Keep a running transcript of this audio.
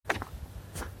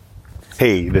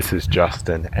Hey, this is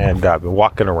Justin, and I've been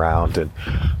walking around, and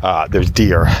there's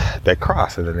deer that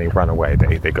cross, and then they run away.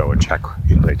 They go and check,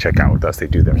 they check out with us, they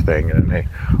do their thing, and then they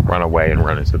run away and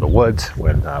run into the woods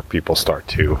when people start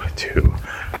to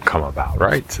come about,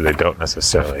 right? So they don't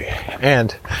necessarily,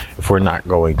 and if we're not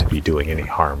going to be doing any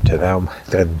harm to them,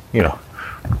 then,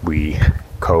 we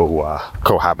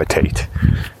cohabitate.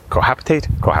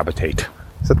 Cohabitate.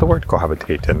 Is that the word?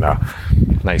 Cohabitate in a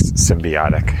nice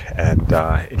symbiotic and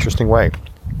interesting way.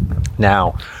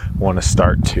 Now, I want to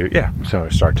start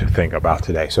to think about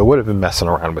today. So what have I been messing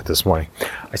around with this morning?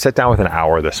 I sat down with an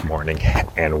hour this morning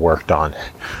and worked on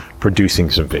producing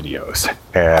some videos.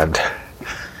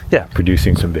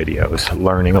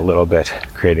 Learning a little bit,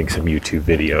 creating some YouTube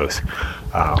videos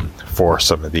for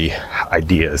some of the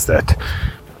ideas that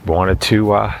wanted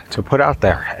to put out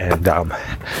there, and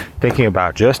thinking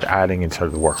about just adding into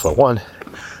the workflow. One,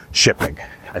 shipping.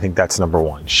 I think that's number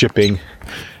one. Shipping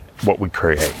what we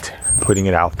create, putting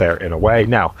it out there in a way.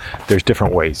 Now, there's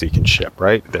different ways you can ship,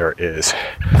 right? There is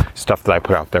stuff that I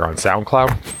put out there on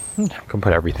SoundCloud. You can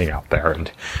put everything out there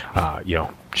and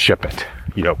ship it.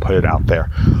 Put it out there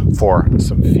for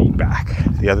some feedback.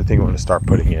 The other thing I want to start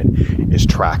putting in is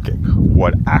tracking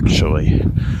what actually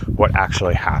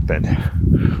happened.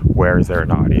 Where is there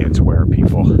an audience? Where are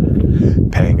people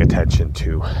paying attention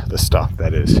to the stuff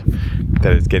that is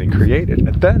getting created?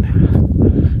 And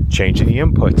then changing the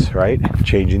inputs, right?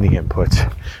 Changing the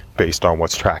inputs based on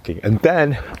what's tracking. And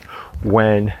then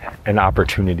when an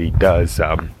opportunity does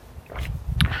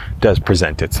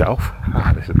present itself,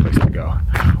 this is the place to go.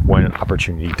 When an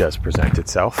opportunity does present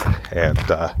itself and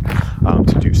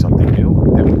to do something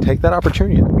new, then we take that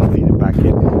opportunity and we feed it back in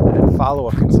and follow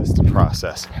a consistent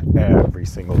process every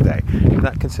single day. And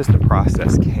that consistent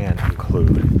process can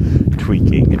include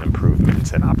tweaking and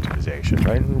improvements and optimization,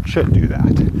 right? And should do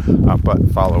that,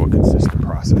 but follow a consistent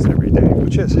process every day,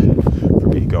 which is for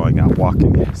me going out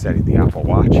walking, setting the Apple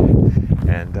Watch,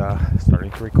 and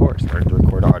starting to record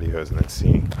audios, and then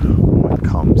seeing what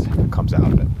comes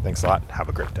out of it. Thanks a lot. Have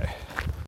a great day.